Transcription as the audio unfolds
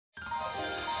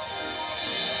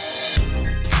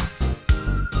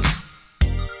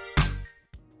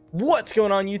What's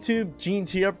going on YouTube?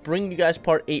 Jeans here, bringing you guys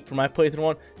part 8 for my playthrough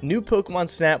on new Pokemon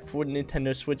Snap for the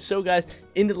Nintendo Switch. So guys,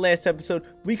 in the last episode,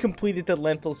 we completed the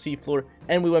Lental seafloor,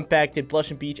 and we went back to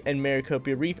Blushing Beach and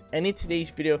Maricopa Reef, and in today's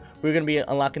video, we're going to be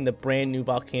unlocking the brand new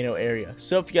volcano area.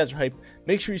 So if you guys are hyped,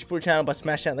 make sure you support the channel by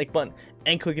smashing that like button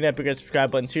and clicking that big red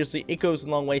subscribe button. Seriously, it goes a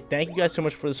long way. Thank you guys so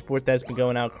much for the support that's been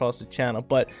going out across the channel.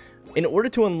 But in order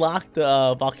to unlock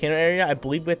the volcano area, I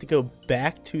believe we have to go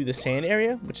back to the sand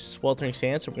area, which is sweltering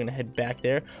sand, so we're going to head back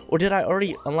there. Or did I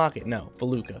already unlock it? No,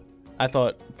 Voluka. I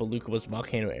thought Voluka was the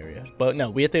volcano area. But no,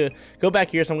 we have to go back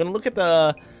here, so I'm going to look at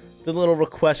the little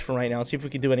request for right now and see if we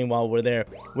can do any while we're there.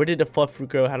 Where did the fluff fruit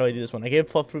go? How do I do this one? I gave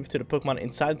fluff fruit to the Pokemon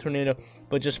inside the tornado,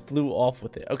 but just flew off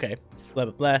with it. Okay, blah,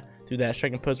 blah, blah. Do that.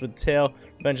 Striking post with the tail.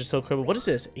 Revenge of Silk Cribble. What is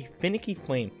this? A finicky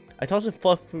flame. I tossed a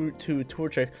fluff fruit to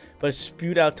Torchic, but it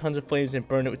spewed out tons of flames and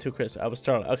burned it with 2 crisps. I was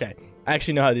startled. Okay, I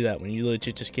actually know how to do that. When you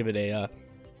legit just give it a,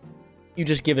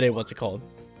 what's it called?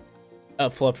 A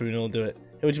fluff fruit, and it'll do it.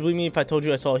 Hey, would you believe me if I told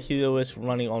you I saw a Helios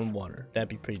running on water? That'd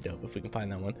be pretty dope if we can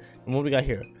find that one. And what do we got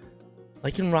here?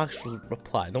 Lycan Rocks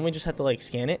reply. Don't we just have to, like,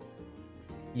 scan it?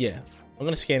 Yeah. I'm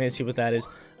gonna scan it and see what that is.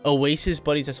 Oasis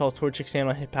Buddies. I saw Torchic stand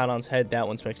on Hippowdon's head. That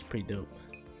one's actually pretty dope.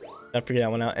 I figured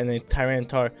that one out. And then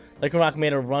Tyranitar. Lycan Rock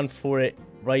made a run for it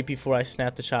right before I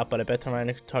snapped the shot, but I bet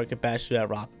Tyranitar could bash through that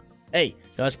rock. Hey,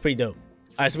 that's pretty dope.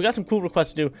 Alright, so we got some cool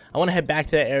requests to do. I want to head back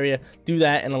to that area, do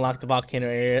that, and unlock the volcano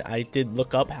area. I did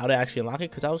look up how to actually unlock it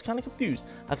because I was kind of confused.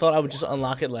 I thought I would just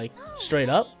unlock it, like, straight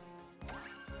up.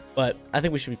 But I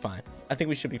think we should be fine. I think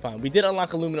we should be fine. We did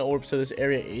unlock Illumina Orbs, so this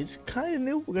area is kind of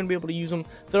new. We're going to be able to use them,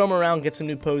 throw them around, get some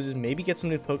new poses, maybe get some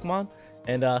new Pokemon,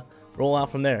 and roll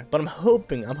out from there. But I'm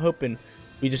hoping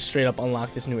we just straight up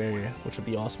unlock this new area, which would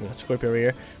be awesome. We got Scorpio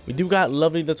here. We do got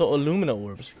lovely little Illumina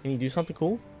Orbs. Can you do something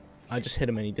cool? I just hit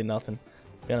him and he did nothing.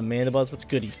 We got a Mandibuzz. What's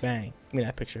goody? Bang. Give me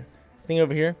that picture. Thing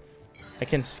over here. I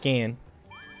can scan.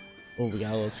 Oh, we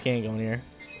got a little scan going here.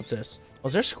 What's this? Oh,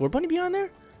 is there a Score Bunny behind there?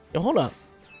 Yo, hold up.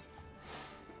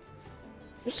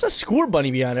 There's a Score Bunny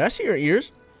behind there. I see your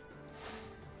ears.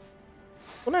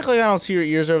 Don't act like I don't see your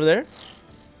ears over there.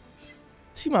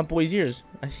 I see my boy's ears.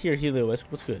 I hear Helios.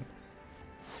 What's good?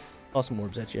 Toss some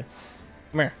orbs at you.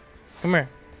 Come here. Come here.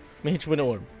 Let me hit you with an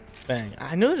orb. Bang.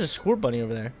 I know there's a Score Bunny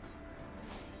over there.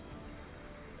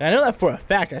 I know that for a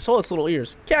fact. I saw its little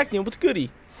ears. Cacnea, what's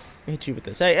goody? Let me hit you with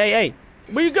this. Hey, hey, hey.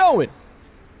 Where you going?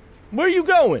 Where you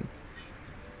going?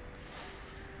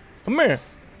 Come here.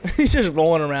 He's just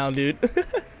rolling around, dude.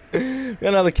 We got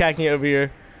another Cacnea over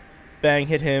here. Bang,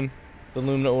 hit him. The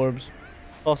Lumina Orbs.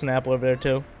 Toss an apple over there,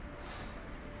 too.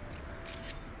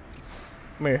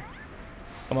 Come here.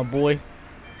 Come on, boy.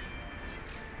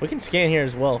 We can scan here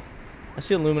as well. I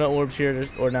see Illumina Orbs here,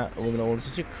 or not Illumina Orbs. I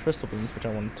see Crystal Beams, which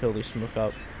I want to totally smoke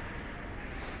up.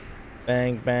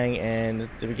 Bang, bang, and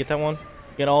did we get that one?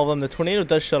 Get all of them. The tornado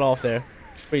does shut off there.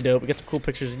 Pretty dope. We get some cool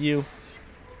pictures of you.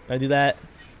 Can I do that?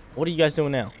 What are you guys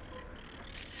doing now?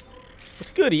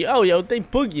 What's goody? Oh, yo, they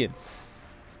boogieing.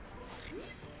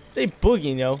 They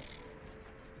boogieing, yo.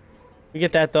 We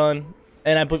get that done.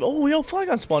 And I believe, oh, yo,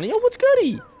 Flygon spawning. Yo, what's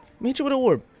goody? Let me hit you with an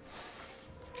orb.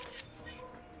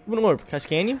 With an orb. Can I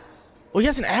scan you? Oh, he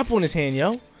has an apple in his hand,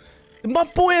 yo. My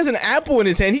boy has an apple in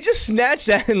his hand. He just snatched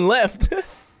that and left.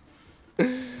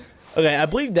 Okay, I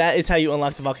believe that is how you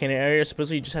unlock the volcano area.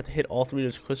 Supposedly, you just have to hit all 3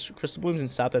 of those crystal blooms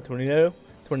and stop that tornado.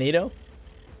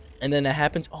 And then that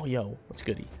happens. Oh, yo, what's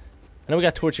goody? I know we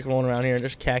got Torchic rolling around here.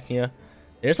 There's Cacnea.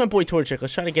 There's my boy Torchic.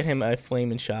 Let's try to get him a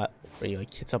flaming shot where he,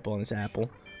 like, hits up on this apple.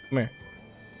 Come here.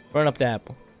 Burn up the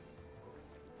apple.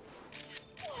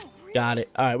 Got it.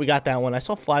 Alright, we got that one. I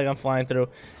saw Flygon flying through.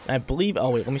 And I believe... Oh,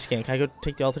 wait. Let me scan. Can I go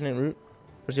take the alternate route?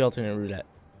 Where's the alternate route at?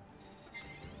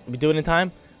 Did we do it in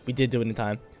time? We did do it in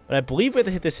time. But I believe we have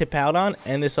to hit this Hippowdon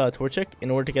and this Torchic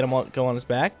in order to get him all, go on his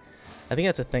back. I think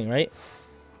that's a thing, right?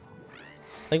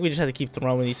 I think we just have to keep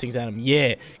throwing these things at him.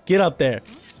 Yeah. Get up there.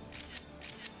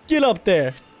 Get up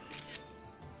there.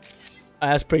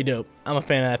 That's pretty dope. I'm a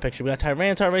fan of that picture. We got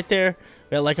Tyranitar right there.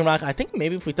 We got Lycan Rock. I think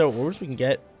maybe if we throw orbs, we can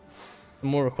get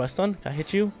more requests done. Can I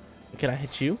hit you? Can I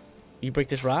hit you? Will you break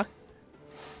this rock?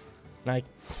 Can I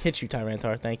hit you,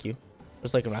 Tyranitar? Thank you.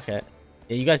 Where's Lycan Rock at?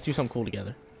 Yeah, you guys do something cool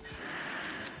together.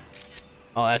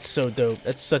 Oh, that's so dope.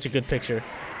 That's such a good picture.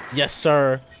 Yes,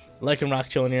 sir. Lycan Rock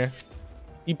chilling here.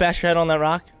 You bash your head on that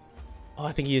rock? Oh,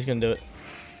 I think he is going to do it.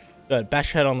 Good.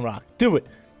 Bash your head on the rock. Do it.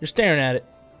 You're staring at it.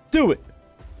 Do it.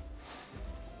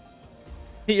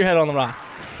 Hit your head on the rock.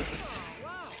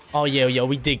 Oh, yeah, yo,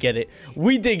 we did get it.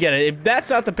 We did get it. If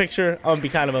that's not the picture, I'm going to be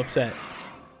kind of upset.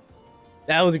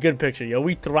 That was a good picture, yo.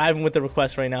 We thriving with the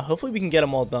requests right now. Hopefully, we can get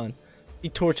them all done. The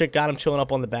Torchic got him chilling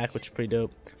up on the back, which is pretty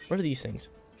dope. What are these things?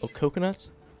 Oh,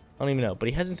 coconuts? I don't even know. But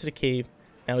he heads into the cave.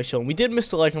 Now he's chilling. We did miss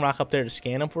the Lycan Rock up there to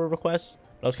scan him for a request.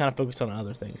 But I was kind of focused on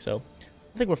other things. So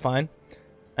I think we're fine.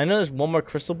 I know there's one more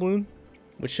crystal bloom,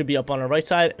 which should be up on our right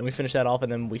side. And we finish that off.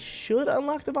 And then we should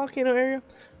unlock the volcano area.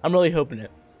 I'm really hoping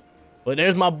it. But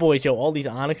there's my boys. Yo, all these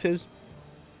onyxes.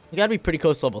 We got to be pretty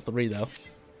close to level 3, though.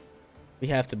 We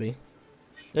have to be.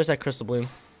 There's that crystal bloom.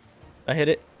 Did I hit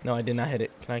it? No, I did not hit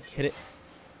it. Can I hit it?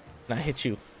 Can I hit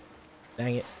you?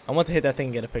 Dang it. I want to hit that thing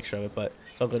and get a picture of it, but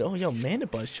it's all good. Oh, yo,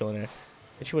 Mandibuzz chilling there.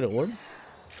 Hit you with an orb?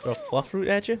 Throw a fluff root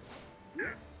at you? Yeah,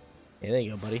 there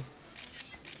you go, buddy.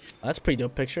 Oh, that's a pretty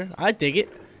dope picture. I dig it.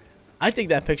 I dig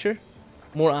that picture.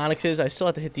 More onyxes. I still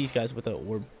have to hit these guys with the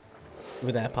orb. See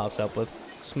what that pops up with.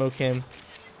 Smoke him.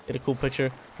 Get a cool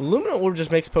picture. The Luminous Orb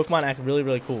just makes Pokemon act really,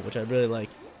 really cool, which I really like.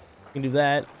 You can do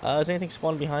that. Is anything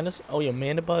spawning behind us? Oh, yeah,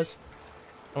 Mandibuzz.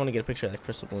 I want to get a picture of that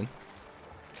crystal bloom.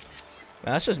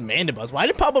 Nah, that's just Mandibuzz. Why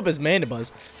did it pop up as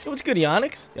Mandibuzz? Yo, what's good,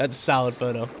 Onyx? Yeah, that's a solid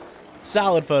photo.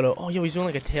 Solid photo. Oh, yo, he's doing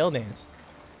like a tail dance.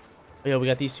 Oh, yo, we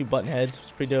got these two button heads, which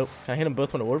is pretty dope. Can I hit them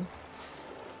both with an orb?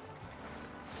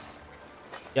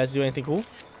 You guys do anything cool?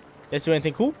 You guys do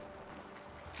anything cool?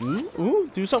 Ooh,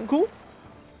 do something cool?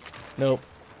 Nope,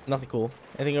 nothing cool.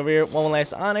 Anything over here? One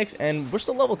last Onyx, and we're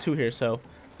still level 2 here, so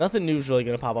nothing new is really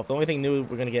going to pop up. The only thing new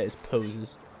we're going to get is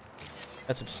poses.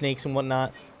 Got some snakes and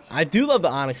whatnot. I do love the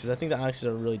onyxes. I think the onyxes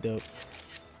are really dope.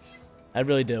 I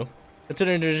really do.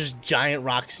 Considering they're just giant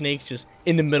rock snakes just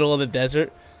in the middle of the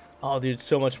desert. Oh, dude, it's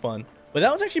so much fun. But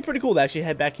that was actually pretty cool to actually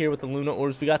head back here with the Luna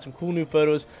Orbs. We got some cool new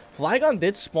photos. Flygon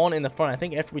did spawn in the front. I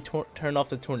think after we turned off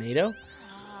the tornado,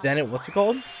 then it, what's it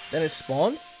called? Then it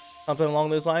spawned. Something along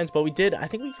those lines. But we did, I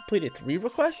think we completed 3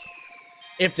 requests.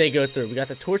 If they go through. We got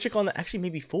the Torchic on the, actually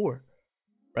maybe 4.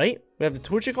 Right? We have the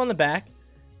Torchic on the back.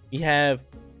 We have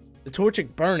the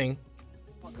Torchic burning.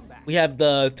 We have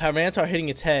the Tyranitar hitting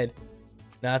its head.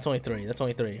 Nah, that's only 3. That's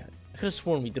only 3. I could have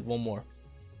sworn we did one more.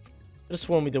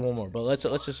 But let's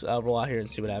just roll out here and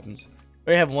see what happens.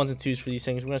 We already have 1s and 2s for these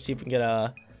things. We're gonna see if we can get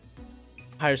a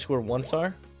higher score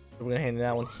 1-star. So we're gonna hand in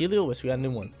that one. Helios, we got a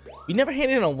new one. We never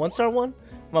handed in a 1-star one.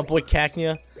 My boy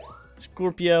Cacnea,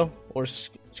 Scorpio, or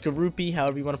Skorupi,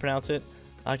 however you want to pronounce it.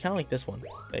 I kind of like this one.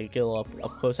 They get a little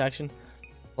up close action.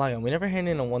 Flygon. We never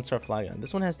handed in a 1-star Flygon.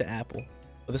 This one has the apple.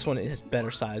 But this one has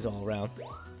better size all around.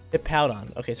 Hit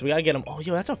Powdon. Okay, so we gotta get him. Oh,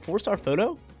 yo, that's a 4-star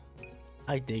photo?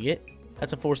 I dig it.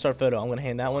 That's a 4-star photo. I'm gonna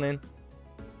hand that one in.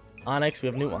 Onyx. We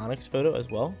have a new Onyx photo as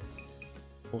well.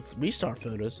 Well, 3-star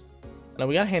photos. Now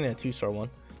we gotta hand in a 2-star one.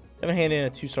 I haven't handed in a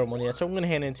 2-star one yet, so I'm gonna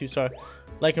hand in a 2-star.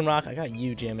 Lycan Rock. I got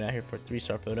you jamming out here for a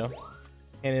 3-star photo.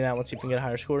 Hand in that one, see if we can get a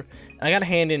higher score. And I gotta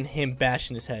hand in him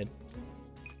bashing his head.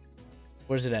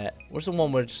 Where's it at? Where's the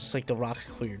one where it's just like the rock's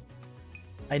cleared?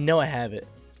 I know I have it.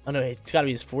 Oh no, it's gotta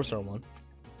be this 4-star one.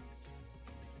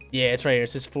 Yeah, it's right here.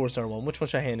 It's this 4-star one. Which one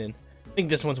should I hand in? I think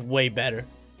this one's way better.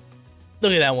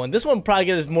 Look at that one. This one probably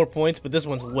gets us more points, but this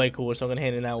one's way cooler, so I'm gonna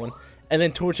hand in that one. And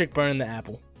then Torchic burning the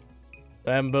apple.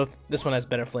 I have them both. This one has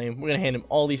better flame. We're gonna hand him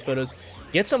all these photos.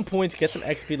 Get some points, get some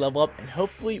XP level up, and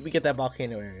hopefully we get that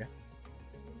volcano area.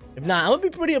 If not, I'm gonna be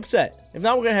pretty upset. If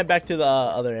not, we're gonna head back to the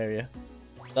other area.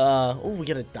 Oh, we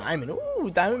get a diamond.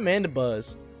 Ooh, diamond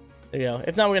Mandibuzz. There you go.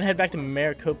 If not, we're gonna head back to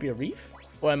Maricopia Reef,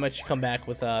 or I might just come back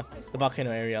with the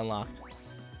volcano area unlocked.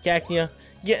 Cacnea,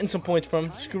 getting some points from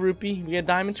Skorupi. We got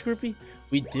diamond Skorupi.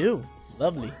 We do.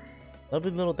 Lovely,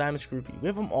 lovely little diamond Skorupi. We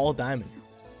have them all diamond.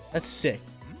 That's sick.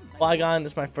 Flygon.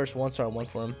 This is my first 1-star one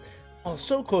for him. Oh,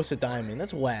 so close to diamond.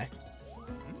 That's whack.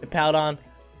 The Powdon.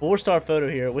 4-star photo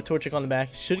here with Torchic on the back.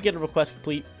 Should get a request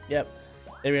complete. Yep.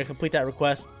 There we go. Complete that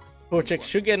request. Torchic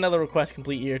should get another request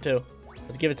complete here too.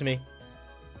 Let's give it to me.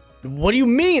 What do you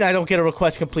mean I don't get a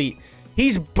request complete?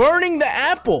 He's burning the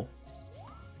apple.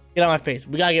 Get out of my face.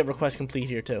 We gotta get request complete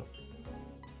here too.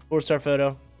 4-star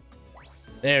photo.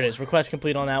 There it is. Request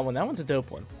complete on that one. That one's a dope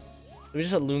one. We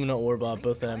just had Lumina Orb both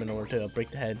of them in order to break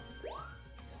the head.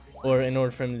 Or in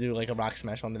order for him to do like a rock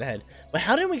smash onto the head. But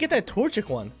how didn't we get that Torchic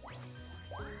one?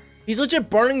 He's legit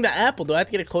burning the apple. Do I have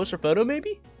to get a closer photo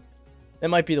maybe? That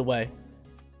might be the way.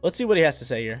 Let's see what he has to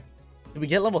say here. Did we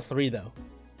get level 3 though?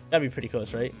 That'd be pretty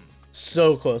close, right?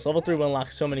 So close. Level 3 will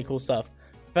unlock so many cool stuff.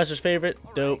 Professor's favorite.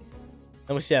 Dope.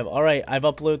 Then we see alright, I've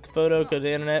uploaded the photo. Go to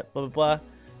the internet. Blah, blah, blah.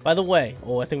 By the way,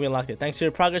 oh, I think we unlocked it. Thanks to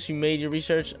your progress, you made your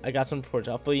research. I got some reports.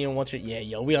 I'll fill you in once you're... Yeah,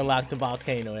 yo, we unlocked the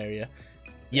volcano area.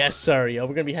 Yes, sir, yo.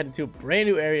 We're going to be headed to a brand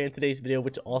new area in today's video,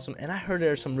 which is awesome. And I heard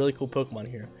there are some really cool Pokemon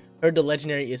here. Heard the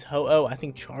legendary is Ho-Oh. I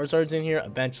think Charizard's in here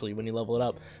eventually when you level it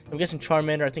up. I'm guessing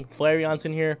Charmander. I think Flareon's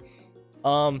in here.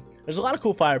 There's a lot of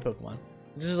cool fire Pokemon.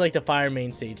 This is like the fire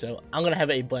main stage, so I'm going to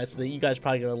have a blast with it. You guys are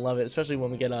probably going to love it, especially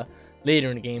when we get later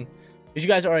in the game. As you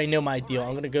guys already know my deal,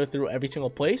 I'm gonna go through every single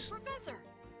place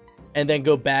and then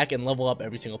go back and level up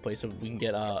every single place so we can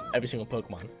get every single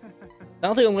Pokemon. I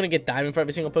don't think I'm gonna get diamond for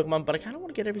every single Pokemon, but I kind of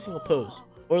want to get every single pose,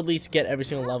 or at least get every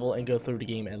single level and go through the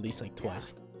game at least like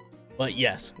twice. But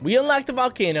yes, we unlocked the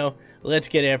volcano. Let's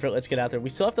get after it. Let's get out there. We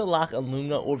still have to lock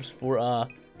Illumina orbs for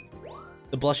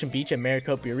the Blushing Beach and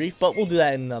Maricopia Reef, but we'll do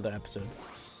that in another episode.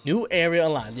 New area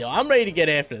unlocked. Yo, I'm ready to get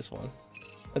after this one.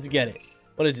 Let's get it.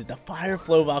 What is it? The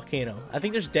Fireflow Volcano. I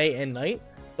think there's day and night.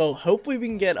 So hopefully we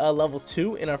can get level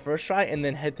 2 in our first try and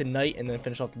then head to night and then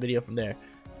finish off the video from there.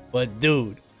 But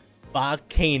dude,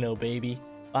 volcano, baby.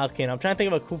 Volcano. I'm trying to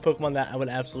think of a cool Pokemon that I would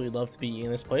absolutely love to be in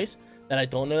this place that I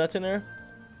don't know that's in there.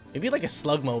 Maybe like a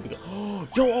Slugma would be good. Oh,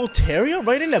 yo, Altaria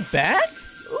right in the back?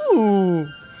 Ooh.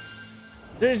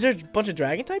 There's a bunch of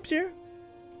dragon types here?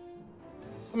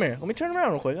 Come here. Let me turn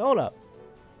around real quick. Hold up.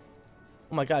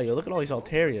 Oh my god, yo, look at all these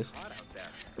Altarias.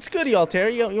 What's good,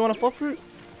 Altaria? You want a fluff fruit?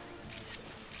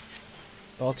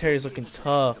 Altaria's looking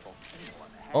tough.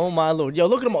 Oh my lord. Yo,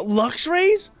 look at them all.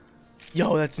 Luxrays?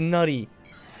 Yo, that's nutty.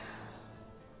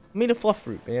 Give me the fluff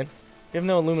fruit, man. You have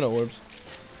no Illumina orbs.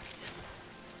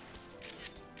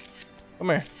 Come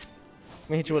here. Let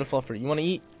me hit you with a fluff fruit. You want to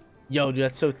eat? Yo, dude,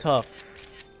 that's so tough.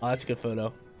 Oh, that's a good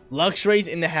photo. Luxrays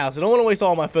in the house. I don't want to waste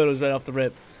all my photos right off the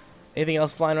rip. Anything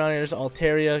else flying around here? There's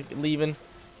Altaria leaving.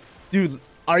 Dude,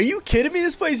 are you kidding me?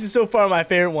 This place is so far my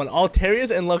favorite one.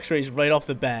 Altarias and Luxrays right off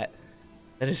the bat.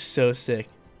 That is so sick.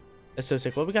 That's so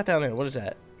sick. What we got down there? What is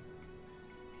that?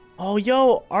 Oh,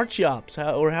 yo, Archeops,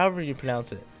 or however you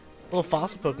pronounce it. Little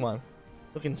fossil Pokemon.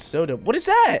 Looking so dope. What is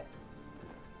that?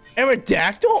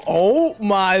 Aerodactyl? Oh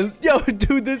my. Yo,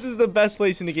 dude, this is the best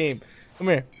place in the game. Come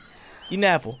here. Eat an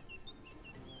apple.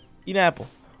 Eat an apple.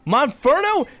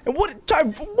 Monferno? And what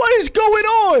is going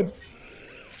on?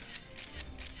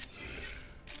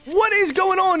 What is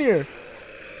going on here?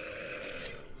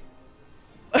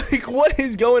 Like, what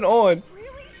is going on?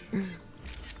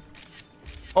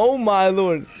 Oh my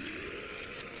lord.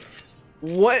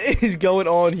 What is going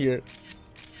on here?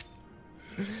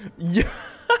 Yeah.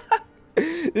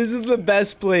 This is the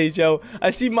best place, yo.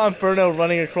 I see Monferno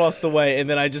running across the way, and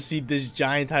then I just see this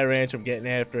giant Tyrantrum getting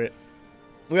after it.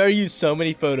 We already used so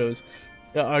many photos.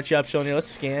 Got Archeops showing here. Let's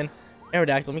scan.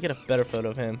 Aerodactyl. Let me get a better photo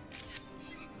of him.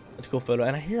 That's a cool photo.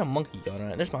 And I hear a monkey going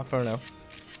around. There's Monferno.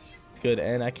 It's good.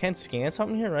 And I can scan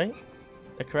something here, right?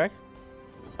 Is that correct?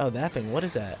 Oh, that thing. What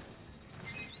is that?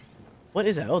 What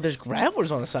is that? Oh, there's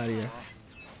Gravelers on the side of here.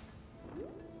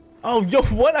 Oh, yo,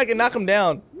 what? I can knock him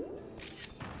down.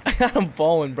 I'm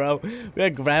falling, bro. We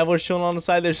got Gravelers chilling on the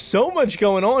side. There's so much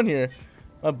going on here.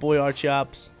 My boy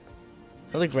Archeops.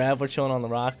 Another Graveler chilling on the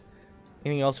rock.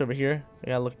 Anything else over here? I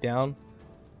gotta look down.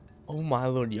 Oh my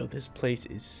lord, yo, this place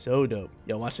is so dope.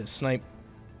 Yo, watch this snipe.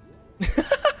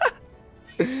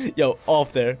 Yo,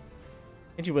 off there.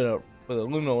 Hit you with a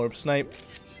Illumina orb snipe.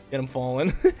 Get him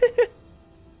falling.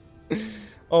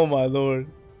 Oh my lord.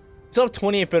 Still have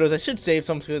 28 photos. I should save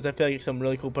some because I feel like some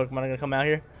really cool Pokemon are gonna come out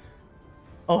here.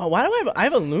 Oh, why do I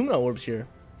have Illumina orbs here?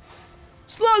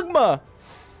 Slugma!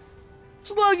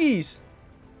 Sluggies!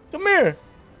 Come here!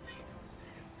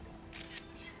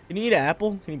 Can you eat an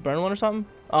apple? Can you burn one or something?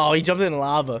 Oh, he jumped in the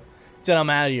lava. Said I'm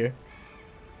out of here.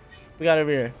 We got over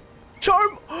here.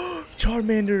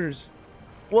 Charmanders!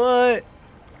 What?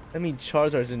 That means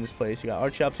Charizard's in this place. You got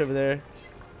Archeops over there.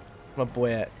 Where's my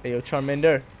boy at? Hey, yo,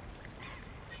 Charmander.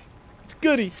 It's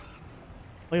goody.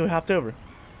 Oh, yo, he hopped over.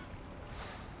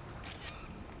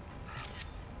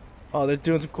 Oh, they're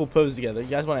doing some cool poses together. You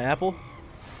guys want an apple?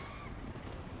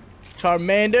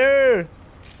 Charmander!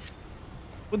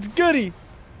 What's goody? You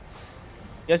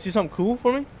guys do something cool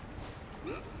for me?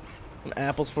 Some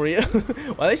apples for you.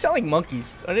 Why they sound like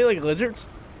monkeys? Are they like lizards?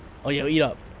 Oh, yo, eat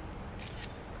up.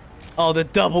 Oh, the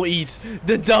double eats.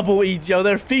 The double eats, yo.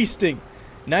 They're feasting.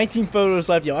 19 photos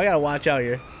left, yo. I gotta watch out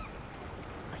here.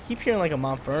 I keep hearing like a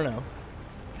Monferno.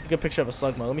 Good picture of a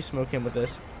Slugma. Let me smoke him with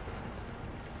this.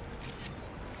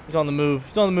 He's on the move.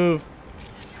 He's on the move.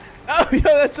 Oh, yo,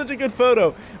 that's such a good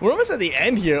photo. We're almost at the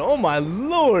end here. Oh, my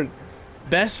lord.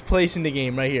 Best place in the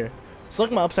game right here.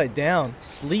 Slugma upside down.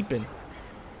 Sleeping.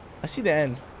 I see the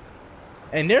end.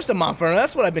 And there's the Monferno.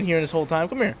 That's what I've been hearing this whole time.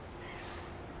 Come here.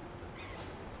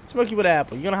 Smoke you with an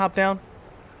apple. You gonna hop down?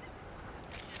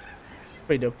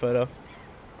 Pretty dope photo.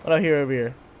 What out here over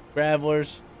here?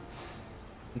 Gravelers.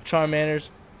 And Charmanders.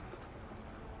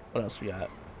 What else we got?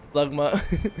 Slugma.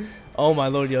 Oh my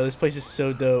lord, yo, this place is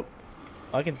so dope.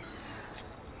 I can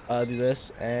do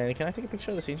this. And can I take a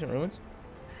picture of this ancient ruins?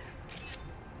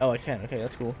 Oh, I can. Okay,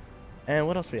 that's cool. And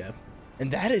what else we have?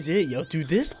 And that is it, yo. Dude,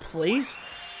 this place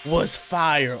was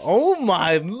fire. Oh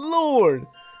my lord.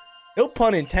 No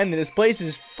pun intended. This place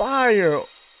is fire.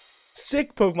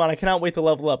 Sick Pokemon. I cannot wait to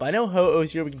level up. I know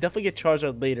Ho-Oh's here. We can definitely get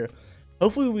Charizard later.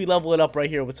 Hopefully we level it up right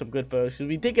here with some good photos, because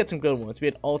we did get some good ones. We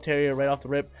had Altaria right off the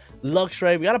rip.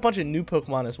 Luxray. We got a bunch of new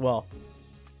Pokemon as well.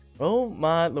 Oh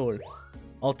my lord.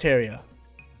 Altaria.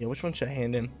 Yeah, which one should I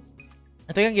hand in?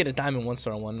 I think I can get a Diamond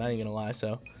 1-star one. Not even gonna lie,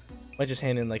 so I might just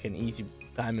hand in like an easy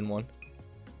Diamond one.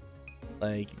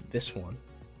 Like this one.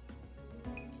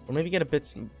 Or maybe get a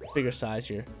bit bigger size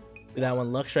here. Do that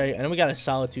one. Luxray. And then we got a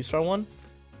solid 2-star one.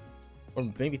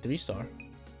 Or maybe 3-star.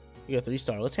 We got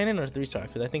 3-star. Let's hand in our 3-star,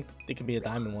 because I think it could be a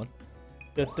Diamond one.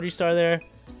 We got 3-star there.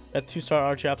 Got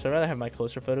 2-star Archeops. I'd rather have my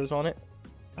closer photos on it.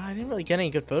 I didn't really get any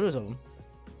good photos of them.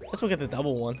 Let's look at the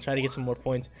double one. Try to get some more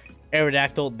points.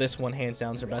 Aerodactyl. This one, hands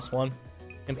down, is the best one.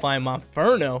 And flying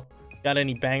Monferno. Got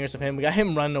any bangers of him? We got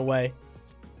him running away.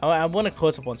 I want a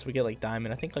close-up one so we get like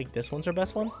Diamond. I think like this one's our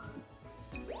best one.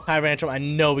 Tyrantrum. I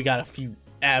know we got a few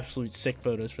absolute sick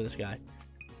photos for this guy.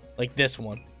 Like this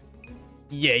one.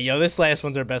 Yeah, yo, this last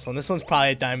one's our best one. This one's probably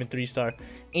a Diamond 3-star.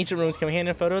 Ancient Ruins, can we hand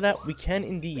in a photo of that? We can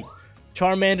indeed.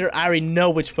 Charmander, I already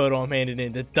know which photo I'm handing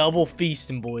in. The double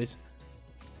feasting, boys.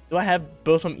 Do I have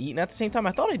both of them eating at the same time?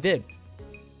 I thought I did.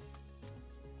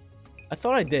 I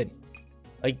thought I did.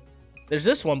 Like, there's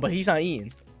this one, but he's not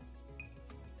eating.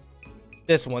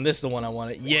 This one, this is the one I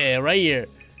wanted. Yeah, right here.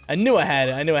 I knew I had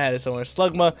it. I knew I had it somewhere.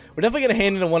 Slugma. We're definitely going to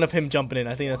hand in one of him jumping in.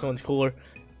 I think that one's cooler.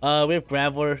 We have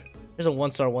Graveler. There's a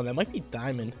 1-star one. That might be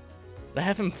Diamond. But I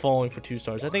have him falling for 2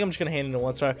 stars. I think I'm just going to hand in a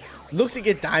 1-star. Look to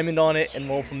get Diamond on it and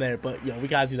roll from there. But, yo, we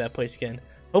got to do that place again.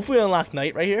 Hopefully we unlock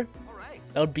Night right here.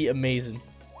 That would be amazing.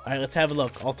 All right, let's have a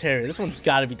look. Altaria. This one's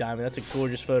got to be Diamond. That's a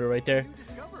gorgeous photo right there.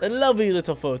 A lovely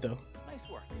little photo.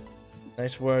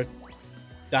 Nice work.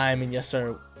 Diamond, yes,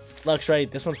 sir. Luxray.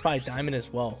 This one's probably Diamond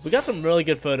as well. We got some really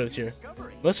good photos here.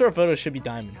 Most of our photos should be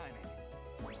Diamond.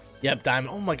 Yep,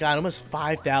 Diamond. Oh, my God. Almost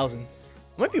 5,000.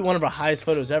 Might be one of our highest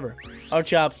photos ever.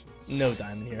 Archeops, no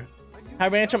Diamond here.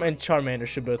 Tyrantrum and Charmander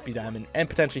should both be Diamond, and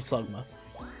potentially Slugma.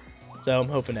 So I'm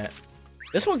hoping that.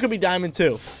 This one could be Diamond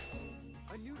too.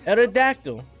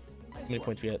 Aerodactyl. How many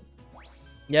points we get?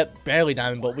 Yep, barely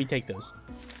Diamond, but we take those.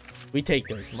 We take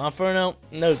those. Monferno,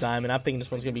 no Diamond. I'm thinking this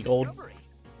one's gonna be gold.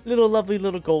 Little lovely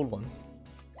little gold one.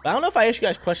 But I don't know if I asked you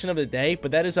guys question of the day,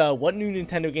 but that is what new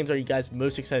Nintendo games are you guys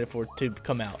most excited for to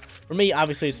come out? For me,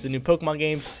 obviously it's the new Pokemon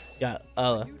games. Got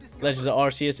Legends of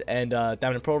Arceus and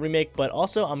Diamond and Pearl remake, but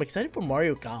also I'm excited for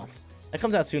Mario Golf. That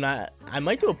comes out soon. I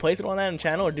might do a playthrough on that on the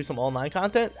channel or do some online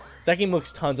content. That game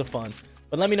looks tons of fun.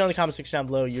 But let me know in the comment section down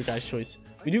below your guys' choice.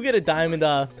 We do get a Diamond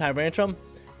Tyrantrum.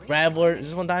 Graveler, is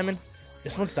this one Diamond?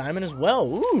 This one's Diamond as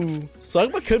well. Ooh,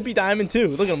 Slugma could be Diamond too.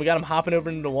 Look at him, we got him hopping over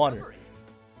into the water.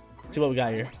 Let's see what we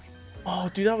got here. Oh,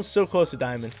 dude, that was so close to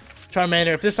Diamond.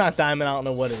 Charmander, if this is not Diamond, I don't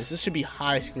know what it is. This should be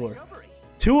high score.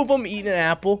 2 of them eating an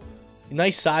apple.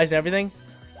 Nice size and everything.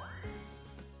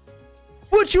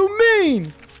 What you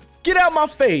mean? Get out my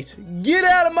face. Get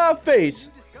out of my face.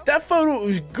 That photo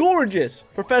was gorgeous.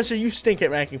 Professor, you stink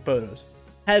at ranking photos.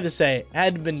 Had to say it.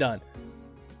 Had to been done.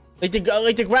 Like the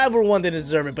Graveler one didn't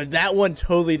deserve it, but that one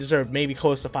totally deserved maybe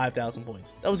close to 5,000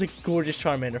 points. That was a gorgeous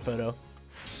Charmander photo.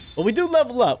 But we do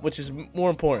level up, which is more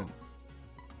important.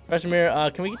 Professor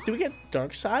Mirror, do we get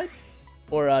Dark Side?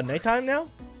 Or Nighttime now?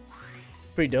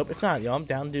 Pretty dope. If not, yo, I'm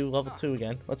down to do level 2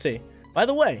 again. Let's see. By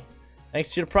the way,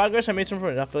 thanks to the progress, I made some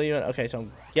improvements. Okay, so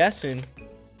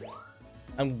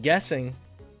I'm guessing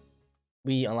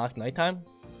we unlocked Nighttime.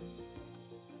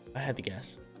 I had to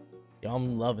guess. Yo,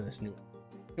 I'm loving this new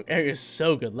area. Is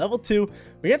so good. Level 2.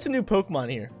 We got some new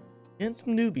Pokemon here. And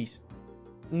some newbies.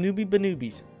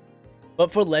 Newbies.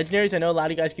 But for legendaries, I know a lot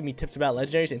of you guys give me tips about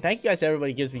legendaries, and thank you guys to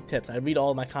everybody who gives me tips. I read all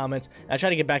of my comments, and I try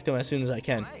to get back to them as soon as I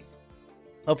can.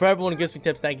 But for everyone who gives me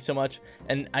tips, thank you so much.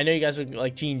 And I know you guys are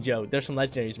like Gene Joe. There's some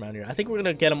legendaries around here. I think we're going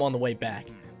to get them on the way back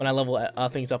when I level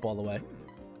things up all the way.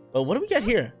 But what do we get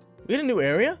here? We get a new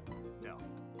area? No.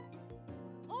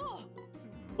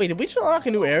 Wait, did we just unlock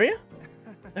a new area?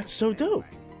 That's so dope.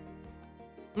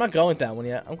 I'm not going with that one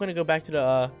yet. I'm going to go back to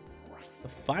the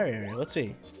fire area. Let's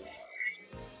see.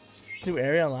 New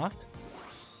area unlocked?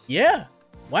 Yeah.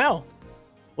 Wow.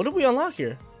 What did we unlock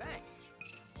here? Thanks.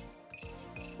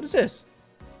 What is this?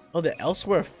 Oh, the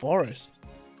Elsewhere Forest.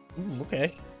 Ooh,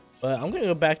 okay. But I'm going to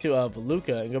go back to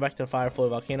Veluca and go back to Fireflow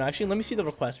Volcano. Actually, let me see the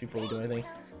request before we do anything.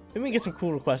 Maybe we can get some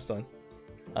cool requests done.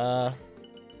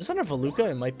 Is this under Veluca?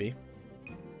 It might be.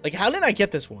 Like, how did I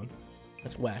get this one?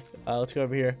 That's whack. Let's go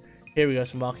over here. Here we go,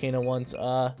 some volcano ones.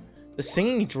 The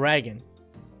Singing Dragon.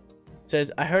 Says,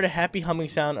 I heard a happy humming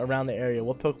sound around the area.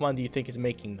 What Pokemon do you think is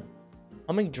making them?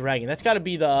 Humming Dragon. That's got to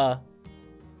be the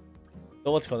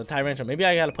what's it called? The Tyrantrum. Maybe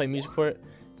I got to play music for it.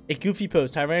 A goofy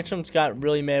pose. Tyrantrum's got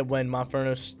really mad when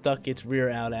Monferno stuck its rear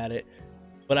out at it.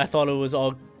 But I thought it was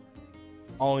all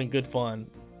in good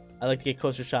fun. I like to get a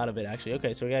closer shot of it, actually.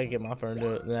 Okay, so we gotta get Monferno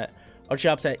to do that.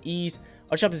 Archeop's at ease.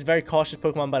 Archeop is a very cautious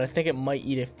Pokemon, but I think it might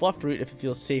eat a fluff fruit if it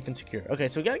feels safe and secure. Okay,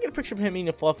 so we gotta get a picture of him eating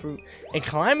a fluff fruit and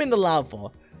climbing the lava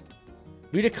fall.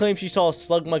 Rita claims she saw a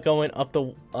Slugma going up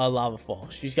the lava fall.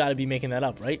 She's got to be making that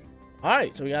up, right? All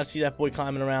right, so we got to see that boy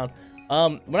climbing around. We're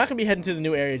not going to be heading to the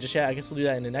new area just yet. I guess we'll do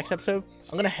that in the next episode.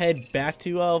 I'm going to head back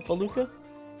to Voluka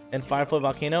and Fireflow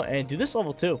Volcano and do this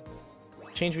level 2.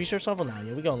 Change research level? Nah,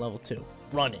 yeah, we go on level 2.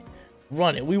 Run it.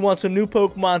 Run it. We want some new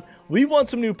Pokemon. We want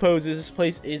some new poses. This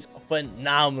place is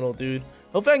phenomenal, dude.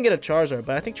 Hopefully I can get a Charizard,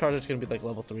 but I think Charizard's going to be like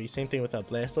level 3. Same thing with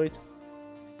Blastoise.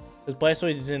 Because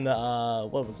Blastoise is in the,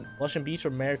 what was it? Blushing Beach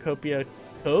or Maricopia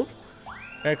Cove?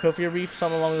 Maricopia Reef,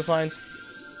 something along those lines.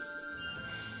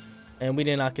 And we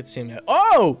did not get to see him yet.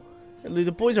 Oh!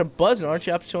 The boys are buzzing, aren't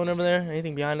you? Up showing over there.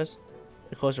 Anything behind us?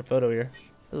 A closer photo here.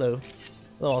 Hello.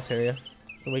 Hello, Altaria.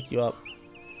 I'll wake you up.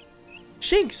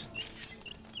 Shinx!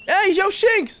 Hey, yo,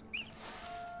 Shinx!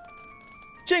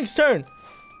 Shinx, turn!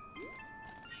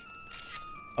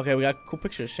 Okay, we got a cool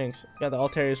picture of Shinx. We got the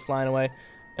Altarias flying away.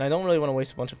 And I don't really want to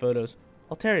waste a bunch of photos.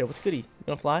 Altaria, what's goody? You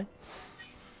gonna fly?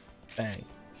 Bang.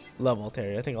 Love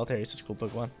Altaria. I think Altaria is such a cool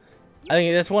Pokemon. I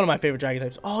think that's one of my favorite dragon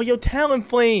types. Oh, yo,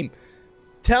 Talonflame!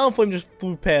 Talonflame just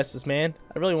flew past us, man.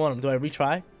 I really want him. Do I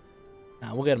retry?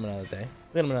 Nah, we'll get him another day.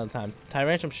 We'll get him another time.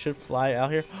 Tyrantrum should fly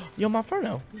out here. Yo,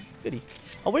 Monferno. Goody.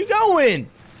 Oh, where you going?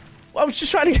 Well, I was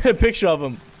just trying to get a picture of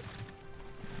him.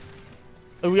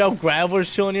 Oh, we got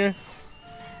Gravelers chilling here.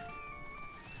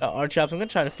 Archeops. I'm gonna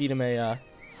try to feed him a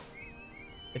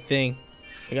thing.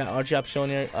 We got Archeops showing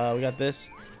here. We got this.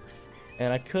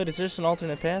 And I could. Is there an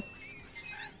alternate path?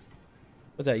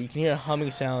 What's that? You can hear a humming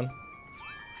sound.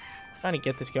 I'm trying to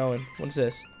get this going. What is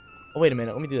this? Oh, wait a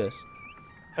minute. Let me do this.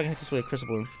 If I can hit this with a Crystal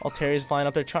Bloom. Altaria's flying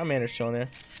up there. Charmander's chilling there.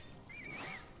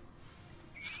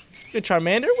 Good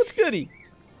Charmander. What's goody?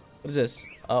 What is this?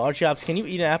 Archeops, can you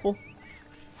eat an apple?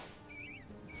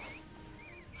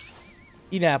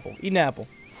 Eat an apple. Eat an apple.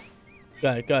 Go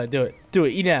ahead. Go ahead. Do it. Do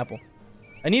it. Eat an apple.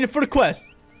 I need it for the quest.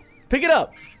 Pick it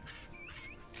up.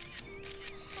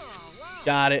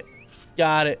 Got it.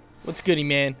 Got it. What's goody,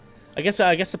 man? I guess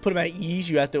to put him at ease,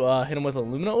 you have to hit him with a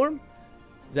Lumina Orb.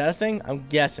 Is that a thing? I'm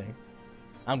guessing.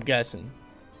 I'm guessing.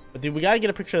 But dude, we gotta get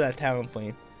a picture of that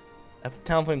Talonflame. That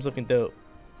Talonflame's looking dope.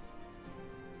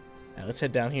 Now let's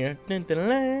head down here. There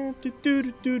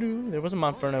was a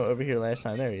Monferno over here last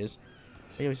time. There he is.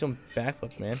 Hey, he's doing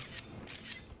backflips, man.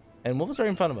 And what was right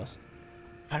in front of us?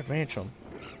 Tyrantrum.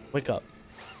 Wake up.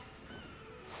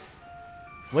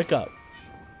 Wake up.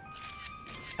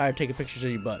 Tired taking pictures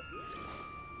of your butt.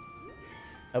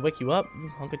 I wake you up, you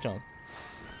hunk of junk.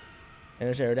 And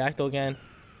there's Aerodactyl again.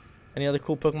 Any other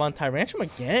cool Pokemon? Tyrantrum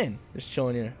again. Just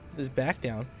chilling here. With his back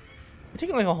down. We're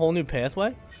taking like a whole new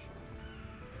pathway.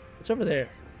 What's over there?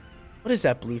 What is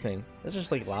that blue thing? That's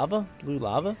just like lava? Blue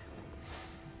lava?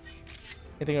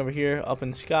 Anything over here? Up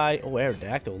in the sky? Oh,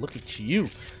 Aerodactyl. Look at you.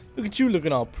 Look at you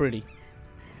looking all pretty.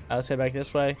 Let's head back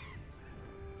this way.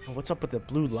 Oh, what's up with the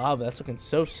blue lava? That's looking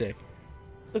so sick.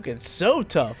 Looking so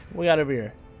tough. What we got over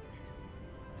here?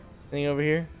 Anything over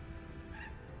here?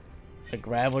 A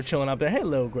Graveler chilling up there.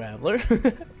 Hello, Graveler.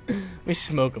 Let me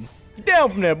smoke him. Get down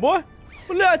from there, boy.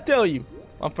 What did I tell you?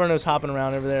 Monferno's hopping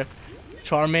around over there.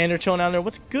 Charmander chilling down there.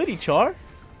 What's goody, Char?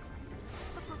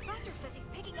 The professor says he's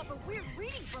picking up a weird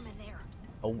reading from in there.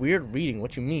 A weird reading?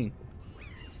 What you mean?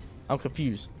 I'm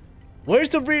confused. Where's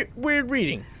the weird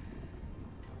reading?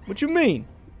 What you mean?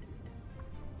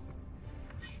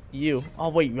 You. Oh,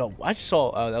 wait, yo. I just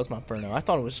saw... Oh, that was Monferno. I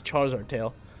thought it was Charizard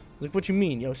tail. I was like, what you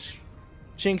mean? Yo,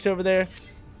 Shinx over there.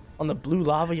 On the blue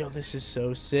lava. Yo, this is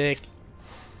so sick.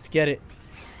 Let's get it.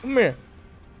 Come here.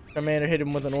 Charmander hit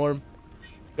him with an orb.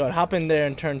 Go ahead, hop in there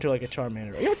and turn to like a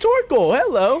Charmander. Yo, Torkoal.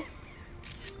 Hello.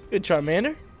 Good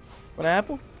Charmander. Want an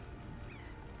apple?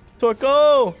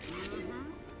 Torkoal.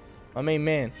 My main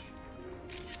man.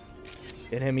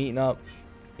 Get him eating up.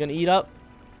 You gonna eat up?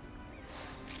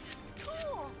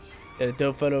 Get a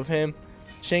dope photo of him.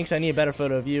 Shinx, I need a better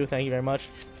photo of you. Thank you very much.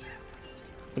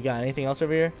 We got anything else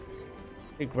over here?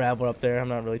 A Graveler up there. I'm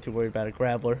not really too worried about a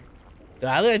Graveler.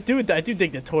 I do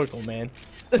dig the Torkoal, man.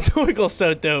 The Torkoal's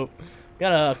so dope. We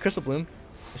got a Crystal Bloom.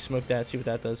 Let's smoke that, see what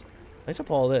that does. Lights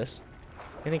up all this.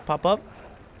 Anything pop up?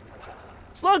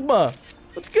 Slugma!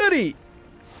 What's goody?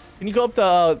 Can you go up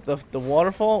the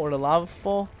waterfall or the lava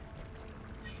fall?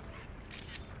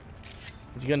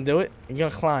 Is he gonna do it? Are you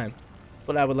gonna climb?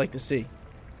 What I would like to see.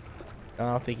 No,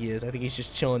 I don't think he is. I think he's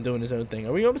just chilling doing his own thing.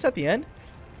 Are we almost at the end?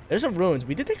 There's some ruins.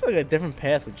 We did take like a different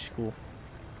path, which is cool.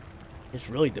 It's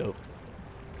really dope.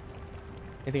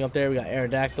 Anything up there? We got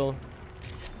Aerodactyl.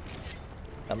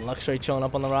 Got Luxray chilling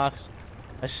up on the rocks.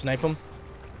 I snipe him.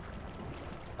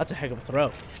 That's a heck of a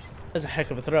throw. That's a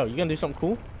heck of a throw. You gonna do something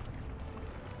cool?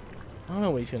 I don't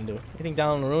know what he's gonna do. Anything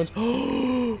down in the ruins?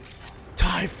 Oh,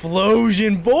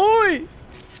 Typhlosion, boy!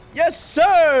 Yes,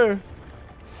 sir!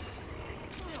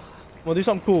 We'll do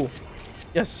something cool.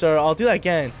 Yes, sir. I'll do that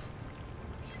again.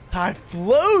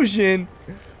 Typhlosion?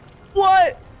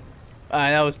 What?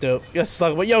 Alright, that was dope. Yes,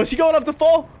 slug. But yo, is he going up the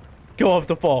fall? Go up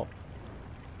the fall.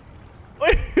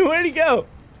 Where'd he go?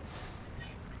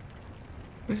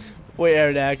 Boy,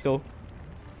 Aerodactyl.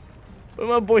 Where'd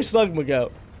my boy Slugma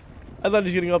go? I thought he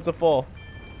was gonna go up the fall.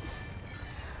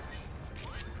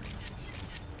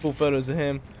 Cool photos of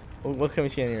him. What can we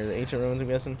see in here? The ancient ruins, I'm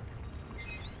guessing.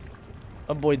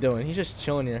 What boy doing? He's just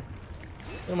chilling here.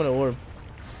 I'm gonna orb.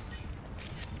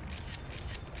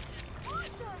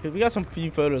 Cause we got some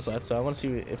few photos left, so I want to see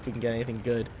if we can get anything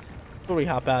good before we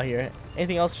hop out here.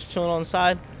 Anything else just chilling on the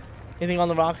side? Anything on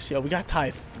the rocks? Yo, we got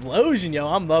Typhlosion, yo.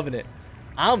 I'm loving it.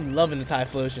 I'm loving the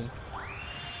Typhlosion.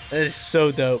 That is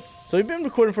so dope. So we've been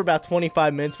recording for about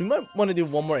 25 minutes. We might want to do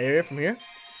one more area from here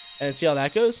and see how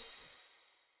that goes.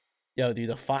 Yo, dude,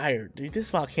 the fire. Dude,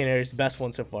 this volcano area is the best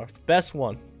one so far. Best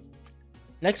one.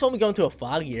 Next one, we go into a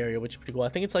foggy area, which is pretty cool. I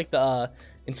think it's like the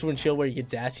in Sword and Shield where you get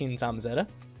Zacian and Zamazenta.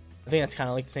 I think that's kind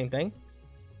of like the same thing.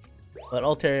 But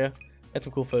Altaria, got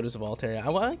some cool photos of Altaria. I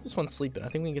like this one sleeping. I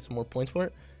think we can get some more points for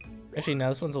it. Actually, now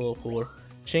this one's a little cooler.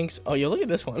 Shinx. Oh, yo, look at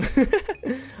this one.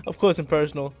 Up close and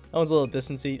personal. That one's a little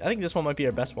distancy. I think this one might be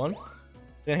our best one.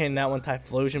 We're gonna hand that one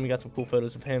Typhlosion. We got some cool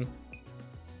photos of him.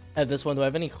 I have this one. Do I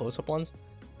have any close-up ones?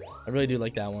 I really do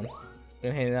like that one. We're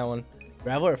gonna hand that one.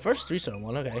 Graveler, first 3-star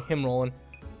one. Okay, him rolling.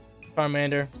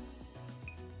 Charmander.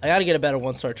 I gotta get a better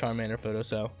 1-star Charmander photo,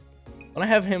 so. When I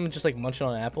have him just like munching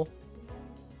on an apple.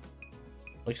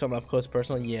 Like something up close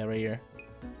personal. Yeah, right here.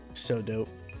 So dope.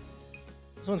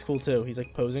 This one's cool too. He's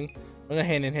like posing. I'm gonna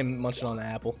hand in him munching on the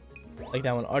apple. Like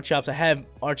that one. Archops. I have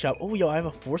Archop. Oh, yo, I have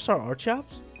a 4-star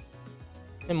Archops?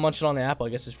 Him munching on the apple. I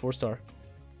guess it's 4-star.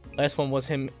 Last one was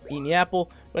him eating the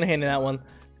apple. I'm gonna hand in that one.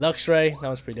 Luxray. That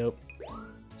one's pretty dope.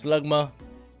 Slugma.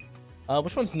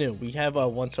 Which one's new? We have a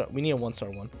 1-star. We need a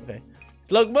 1-star one. Okay.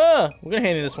 Slugma! We're gonna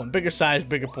hand in this one. Bigger size,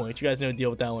 bigger points. You guys know the deal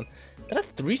with that one. I got a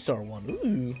 3-star one.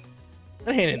 Ooh. I'm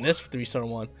gonna hand in this 3-star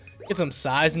one. Get some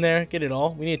size in there. Get it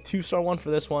all. We need a 2-star one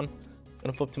for this one.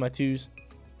 Gonna flip to my 2s.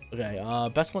 Okay,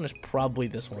 best one is probably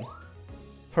this one.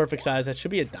 Perfect size. That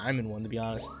should be a diamond one, to be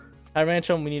honest.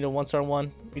 Tyrantrum, we need a 1-star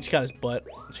one. We just got his butt.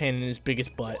 Just handing in his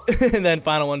biggest butt. And then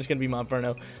final one is gonna be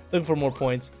Monferno. Looking for more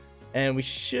points. And we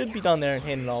should be done there and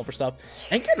handing all of our stuff.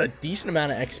 And get a decent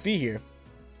amount of XP here.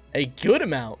 A good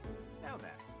amount.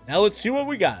 Now let's see what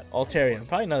we got. Altaria.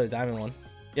 Probably another diamond one.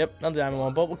 Yep, another diamond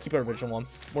one, but we'll keep our original one.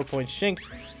 More points.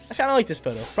 Shinx. I kind of like this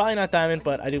photo. Probably not diamond,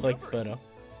 but I do like the photo.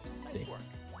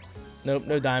 Nope,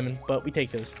 no diamond, but we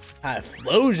take those.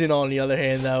 Typhlosion on the other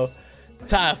hand, though.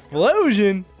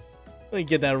 Typhlosion. Let me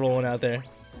get that rolling out there.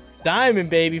 Diamond,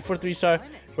 baby, for 3-star.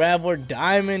 Graveler,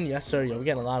 diamond. Yes, sir. Yo, we're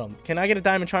getting a lot of them. Can I get a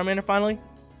diamond Charmander finally?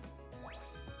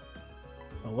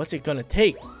 Oh, what's it gonna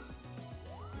take?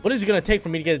 What is it gonna take for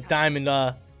me to get a diamond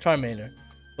Charmander?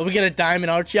 Will we get a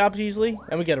diamond Archeops easily?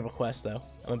 And we get a request, though.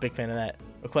 I'm a big fan of that.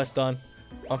 Request done.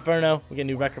 Inferno, we get a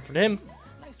new record for him.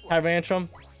 Tyrantrum.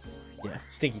 Yeah,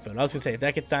 stinky photo. I was gonna say, if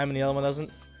that gets diamond, the other one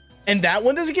doesn't. And that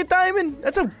one doesn't get diamond?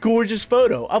 That's a gorgeous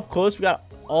photo. Up close, we got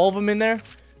all of them in there.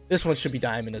 This one should be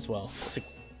diamond as well. It's a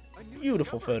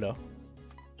beautiful photo.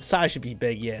 The size should be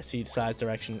big. Yeah, see the size,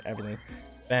 direction, everything.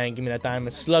 Bang, give me that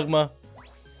diamond. Slugma.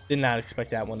 Did not expect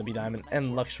that one to be diamond.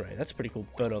 And Luxray. That's a pretty cool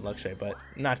photo of Luxray, but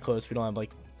not close. We don't have,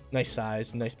 like, nice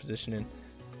size, nice positioning,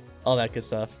 all that good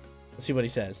stuff. Let's see what he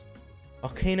says.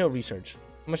 Volcano research.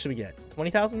 How much did we get?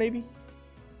 20,000 maybe?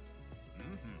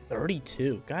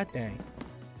 32. God dang.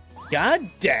 God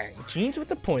dang. Jeans with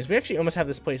the points. We actually almost have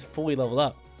this place fully leveled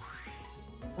up.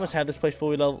 Almost have this place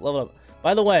fully leveled up.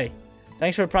 By the way,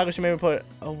 thanks for the progress you made. Report.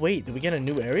 Oh, wait. Did we get a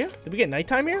new area? Did we get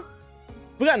nighttime here?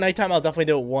 If we got nighttime, I'll definitely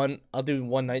do one. I'll do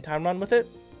one nighttime run with it.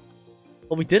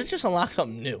 But we did just unlock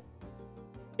something new.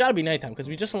 Gotta be nighttime because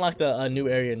we just unlocked a new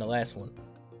area in the last one.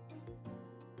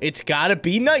 It's gotta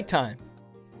be nighttime.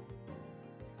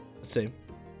 Let's see.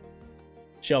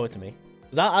 Show it to me.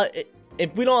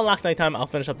 If we don't unlock nighttime, I'll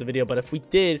finish up the video. But if we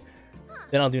did,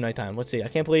 then I'll do nighttime. Let's see. I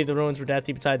can't believe the ruins were that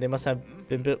deep inside. They must have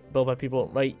been built by people.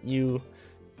 Right, you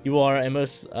are, and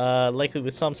most likely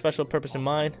with some special purpose in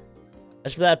mind.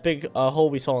 As for that big hole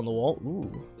we saw in the wall.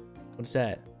 Ooh. What is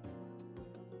that?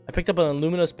 I picked up an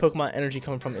luminous Pokemon energy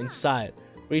coming from inside.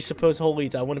 Where you suppose the hole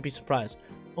leads, I wouldn't be surprised.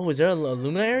 Oh, is there a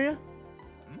Lumina area?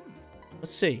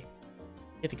 Let's see. You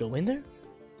have to go in there?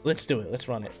 Let's do it. Let's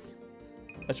run it.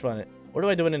 Let's run it. Or do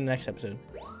I do it in the next episode?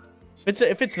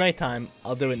 If it's nighttime,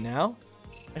 I'll do it now.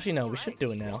 Actually, no. We should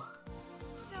do it now.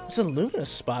 It's a Lumina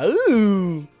spot.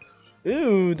 Ooh.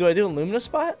 Ooh. Do I do a Lumina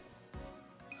spot?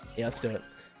 Yeah, let's do it.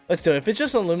 Let's do it. If it's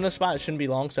just a Lumina spot, it shouldn't be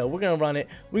long. So we're going to run it.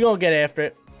 We're going to get after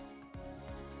it.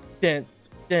 Dun,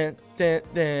 dun, dun,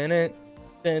 dun, dun,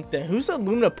 dun, dun. Who's the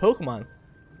Lumina Pokemon?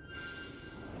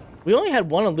 We only had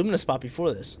one Illumina spot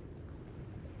before this.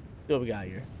 See what we got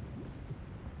here.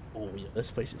 Oh, yeah,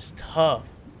 this place is tough.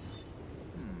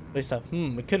 Place tough.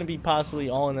 It couldn't be possibly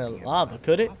all in the lava,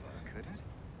 could it?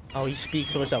 Oh, he speaks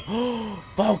so much stuff. Oh,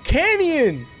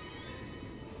 Volcanion!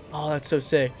 Oh, that's so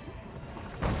sick.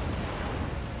 Oh,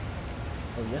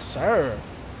 yes, sir.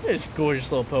 Look at this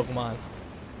gorgeous little Pokemon.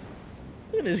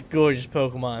 Look at this gorgeous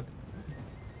Pokemon.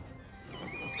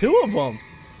 2 of them.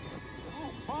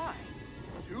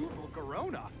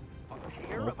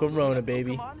 Volcarona,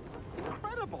 baby.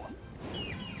 Incredible.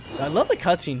 I love the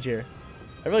cutscenes here.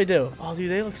 I really do. Oh,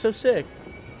 dude, they look so sick.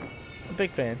 I'm a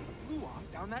big fan. Flew off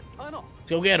down that tunnel.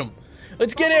 Let's go get them.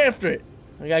 Let's get after it.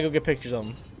 I gotta go get pictures of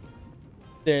them.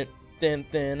 I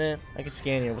can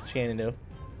scan here. What's scanning do?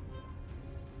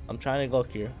 I'm trying to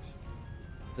look here.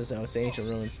 This is ancient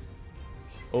ruins.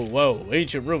 Oh, whoa,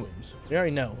 ancient ruins. We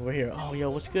already know. We're here. Oh, yo,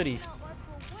 what's goody?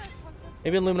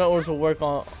 Maybe Illumina orbs will work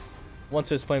on once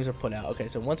those flames are put out. Okay,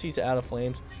 so once he's out of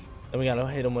flames, then we gotta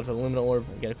hit him with an Illumina orb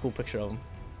and get a cool picture of him.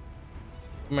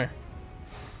 Come here.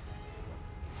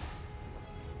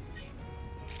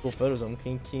 Cool photos of him.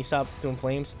 Can you stop doing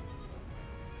flames?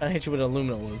 I'm trying to hit you with an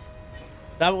Illumina orb.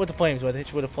 Stop it with the flames. Would I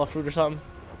hit you with a fluff fruit or something?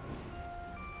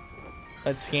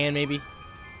 Let's scan maybe.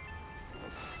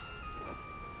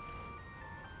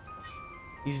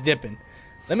 He's dipping.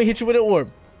 Let me hit you with an orb.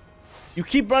 You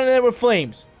keep running there with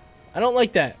flames. I don't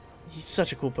like that. He's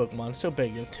such a cool Pokemon. So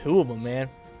big. You have 2 of them, man.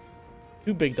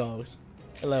 2 big dogs.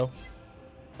 Hello.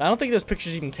 I don't think those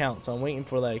pictures even count, so I'm waiting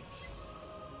for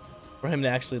for him to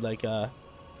actually go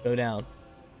down.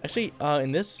 Actually,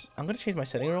 in this, I'm gonna change my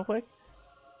setting real quick.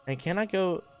 And can I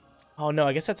go? Oh no,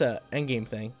 I guess that's a endgame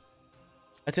thing.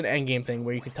 That's an endgame thing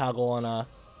where you can toggle on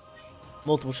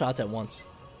multiple shots at once,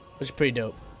 which is pretty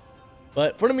dope.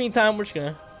 But for the meantime, we're just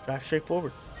gonna drive straight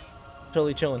forward.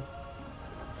 Totally chilling.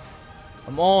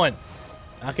 I'm on.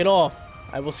 Knock it off.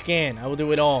 I will scan. I will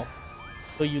do it all.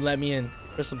 So you let me in.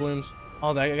 Crystal blooms.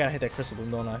 Oh, I gotta hit that crystal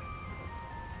bloom, don't I? A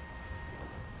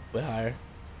bit higher.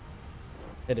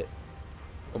 Hit it.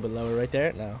 A little bit lower right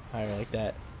there. No, higher like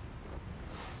that.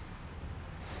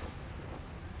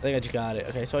 I think I just got it.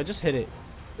 Okay, so I just hit it.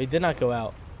 But it did not go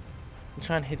out. I'm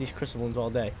trying to hit these crystal blooms all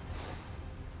day.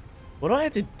 What do I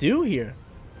have to do here?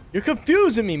 You're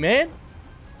confusing me, man.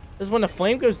 This is when the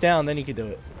flame goes down, then you can do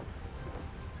it.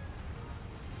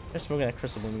 They're smoking that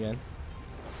crystal bloom again.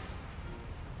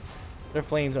 Their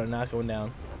flames are not going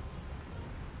down.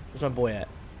 Where's my boy at?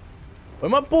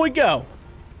 Where'd my boy go?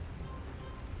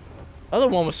 The other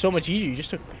one was so much easier. You just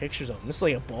took pictures of him. This is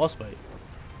like a boss fight.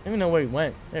 I don't even know where he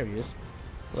went. There he is.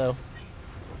 Hello.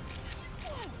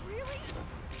 Really?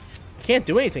 I can't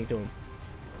do anything to him.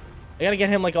 I gotta get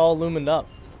him all illumined up.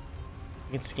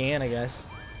 I can scan, I guess.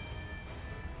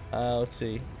 Let's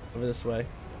see. Over this way.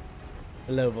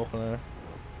 Hello, Volcano.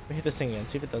 Let me hit this thing again.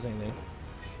 See if it does anything.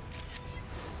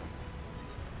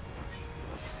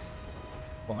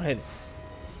 Come on, hit it.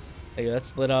 There you go.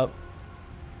 That's lit up.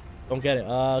 Don't get it.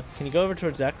 Can you go over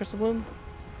towards that crystal bloom?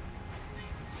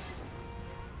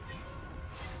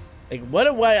 What?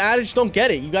 I just don't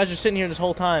get it. You guys are sitting here this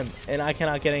whole time, and I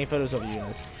cannot get any photos of you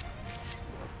guys.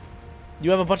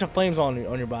 You have a bunch of flames on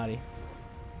your body.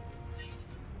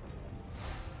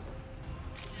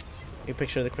 Take a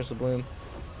picture of the crystal bloom.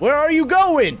 Where are you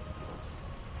going?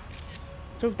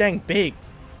 So dang big.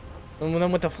 And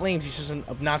then with the flames, he's just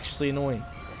obnoxiously annoying.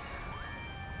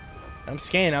 I'm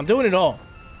scanning. I'm doing it all.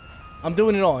 I'm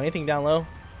doing it all. Anything down low?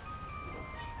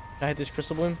 Can I hit this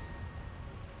crystal bloom?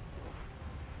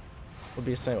 Would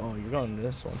be a snipe. Oh, you're going to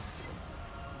this one.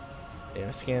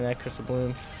 Yeah, scan that crystal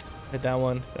bloom. Hit that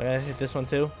one. I gotta hit this one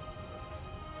too.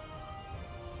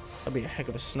 That'll be a heck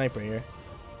of a sniper here.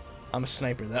 I'm a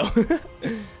sniper though.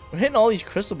 We're hitting all these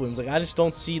crystal blooms. I just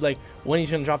don't see when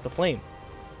he's gonna drop the flame.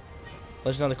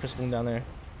 There's another crystal bloom down there.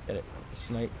 Get it.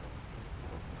 Snipe.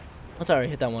 That's alright.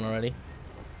 Hit that one already.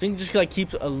 This thing just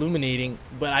keeps illuminating,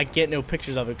 but I get no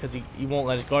pictures of it because he won't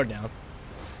let his guard down.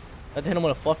 I have to hit him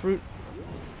with a fluff fruit.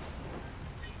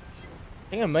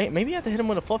 I think maybe I have to hit him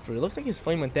with a fluff fruit. It looks like his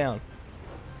flame went down.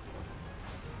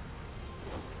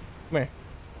 Come here.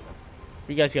 Where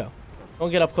you guys go?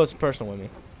 Don't get up close and personal with me.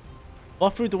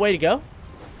 Fluff fruit the way to go?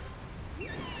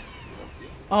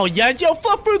 Oh, yeah. Yo,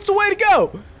 Fluff Fruit's the way to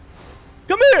go.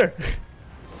 Come here.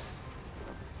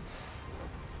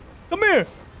 Come here.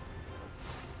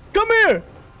 Come here.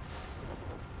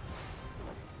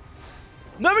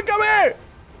 Let me come here.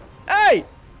 Hey.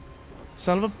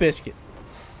 Son of a biscuit.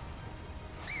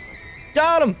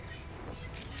 Got him.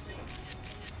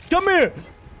 Come here.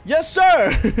 Yes,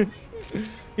 sir.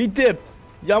 He dipped.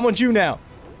 Yeah, I want you now.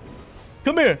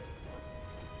 Come here.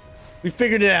 We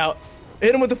figured it out.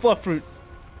 Hit him with the Fluff Fruit.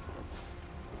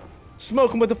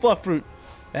 Smoke him with the Fluff Fruit.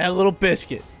 That little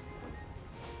biscuit.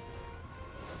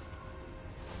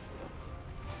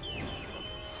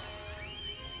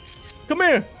 Come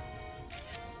here.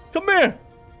 Come here.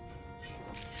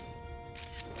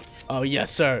 Oh,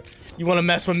 yes, sir. You want to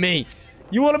mess with me?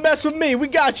 You want to mess with me? We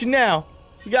got you now.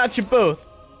 We got you both.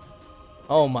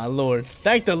 Oh, my Lord.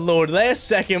 Thank the Lord. Last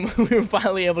second, we were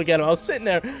finally able to get him. I was sitting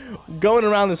there going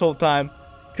around this whole time.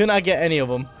 Could not get any of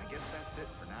them. I guess that's it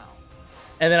for now.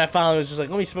 And then I finally was just like,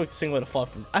 let me smoke this thing with a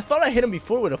Fluff Fruit. I thought I hit him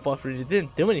before with a Fluff Fruit. It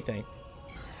didn't do anything.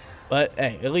 But,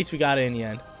 hey, at least we got it in the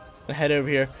end. I'm going to head over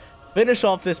here, finish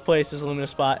off this place, this Illumina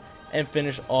spot, and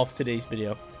finish off today's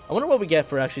video. I wonder what we get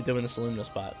for actually doing this Illumina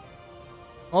spot.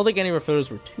 I don't think any of our photos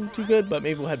were too good, but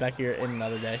maybe we'll head back here in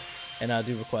another day and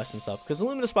do requests and stuff. Because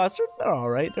Illumina spots, they're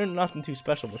alright. They're nothing too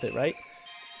special with it, right?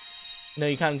 You know,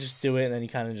 you kind of just do it, and then you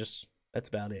kind of just, that's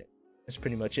about it. That's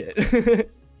pretty much it.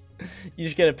 You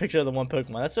just get a picture of the one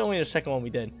Pokemon. That's only the second one we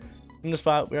did. In the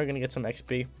spot, we are going to get some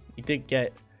XP. We did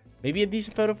get maybe a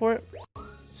decent photo for it.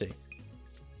 Let's see.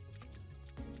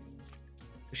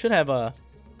 We should have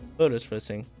photos for this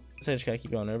thing. So I just got to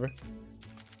keep going over.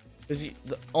 Because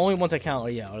the only ones I count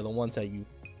are the ones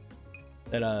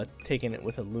that taken it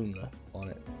with Illumina on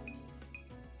it.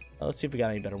 Let's see if we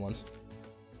got any better ones.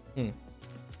 I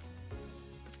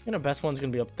think our best one's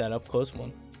gonna be that up close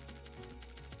one.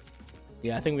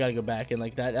 Yeah, I think we gotta go back and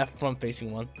like that front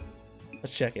facing one.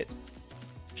 Let's check it.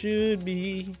 Should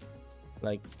be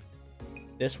like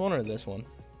this one or this one.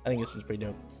 I think this one's pretty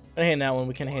dope. I'm gonna hand that one.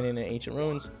 We can hand in an Ancient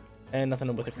Ruins and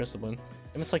nothing with a Crystal Bloom.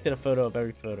 I haven't selected a photo of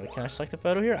every photo. Can I select a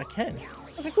photo here? I can.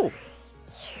 Okay, cool.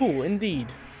 Cool, indeed.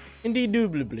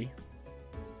 Indubitably.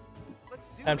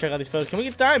 Time to check out these photos. Can we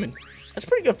get Diamond? That's a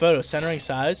pretty good photo. Centering,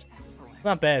 size.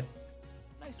 Not bad.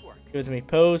 Nice work. Give it to me.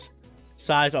 Pose.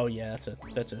 Size. Oh, yeah.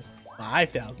 That's a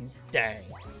 5,000. Dang.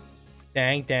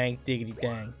 Dang, dang, diggity,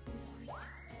 dang.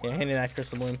 Yeah, handing that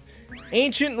Crystal Bloom.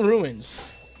 Ancient Ruins.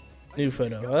 New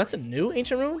photo. Oh, that's a new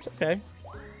Ancient Ruins? Okay.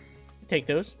 Take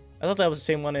those. I thought that was the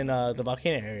same one in the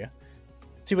volcano area.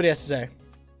 Let's see what he has to say.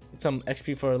 Get some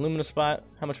XP for Illumina spot.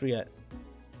 How much we get?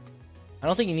 I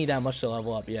don't think you need that much to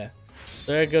level up. Yeah.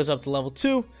 There it goes up to level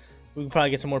 2. We can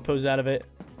probably get some more poses out of it.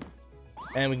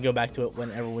 And we can go back to it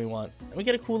whenever we want. And we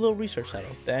get a cool little research title.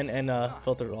 Then and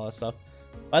filter and all that stuff.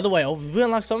 By the way, we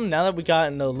unlocked something. Now that we got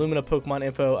in the Illumina Pokemon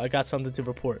info, I got something to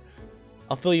report.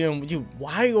 I'll fill you in. Dude,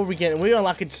 why are we getting... We're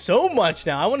unlocking so much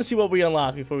now. I want to see what we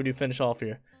unlock before we do finish off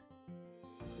here.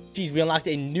 Jeez, we unlocked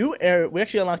a new area. We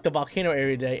actually unlocked the volcano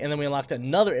area today, and then we unlocked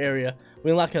another area.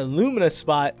 We unlocked an Illumina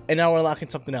spot, and now we're unlocking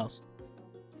something else.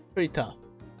 Pretty tough.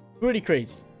 Pretty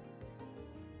crazy.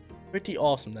 Pretty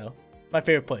awesome, though. My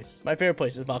favorite place. My favorite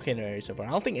place is volcano area so far. I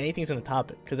don't think anything's gonna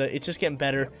top it, because it's just getting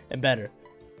better and better.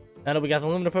 Now that we got the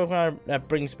Illumina Pokemon, that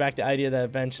brings back the idea that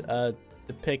eventually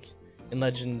the pick in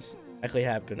Legends actually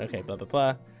happened. Okay, blah, blah,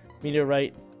 blah.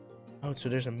 Meteorite. Oh, so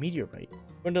there's a meteorite.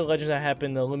 According to the legends that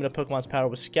happened, the Illumina Pokemon's power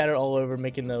was scattered all over,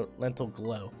 making the Lental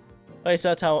glow. Okay, so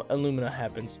that's how Illumina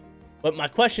happens. But my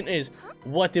question is,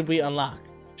 what did we unlock?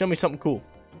 Show me something cool.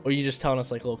 Or are you just telling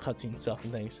us like little cutscene stuff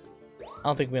and things? I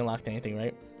don't think we unlocked anything,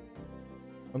 right?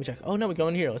 Let me check. Oh, no, we go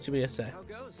in here. Let's see what he has to say. How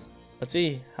goes? Let's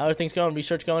see. How are things going?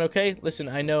 Research going okay? Listen,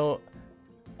 I know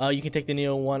you can take the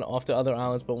Neo one off the other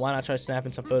islands, but why not try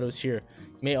snapping some photos here?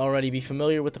 You may already be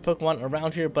familiar with the Pokemon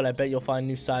around here, but I bet you'll find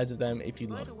new sides of them if you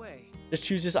look. Just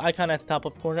choose this icon at the top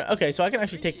left corner. Okay, so I can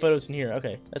actually take photos in here.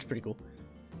 Okay, that's pretty cool.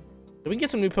 So we can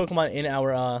get some new Pokemon in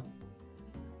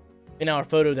our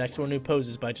photo decks or new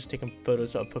poses by just taking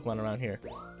photos of Pokemon around here.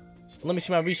 Let me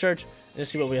see my research and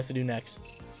just see what we have to do next.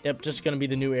 Yep, just gonna be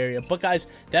the new area. But guys,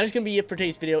 that is gonna be it for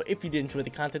today's video. If you did enjoy the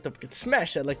content, don't forget to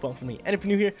smash that like button for me. And if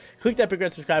you're new here, click that big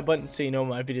red subscribe button so you know when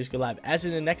my videos go live. As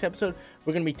in the next episode,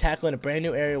 we're gonna be tackling a brand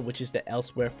new area, which is the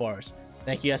Elsewhere Forest.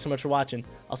 Thank you guys so much for watching.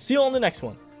 I'll see you all in the next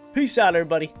one. Peace out,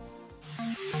 everybody.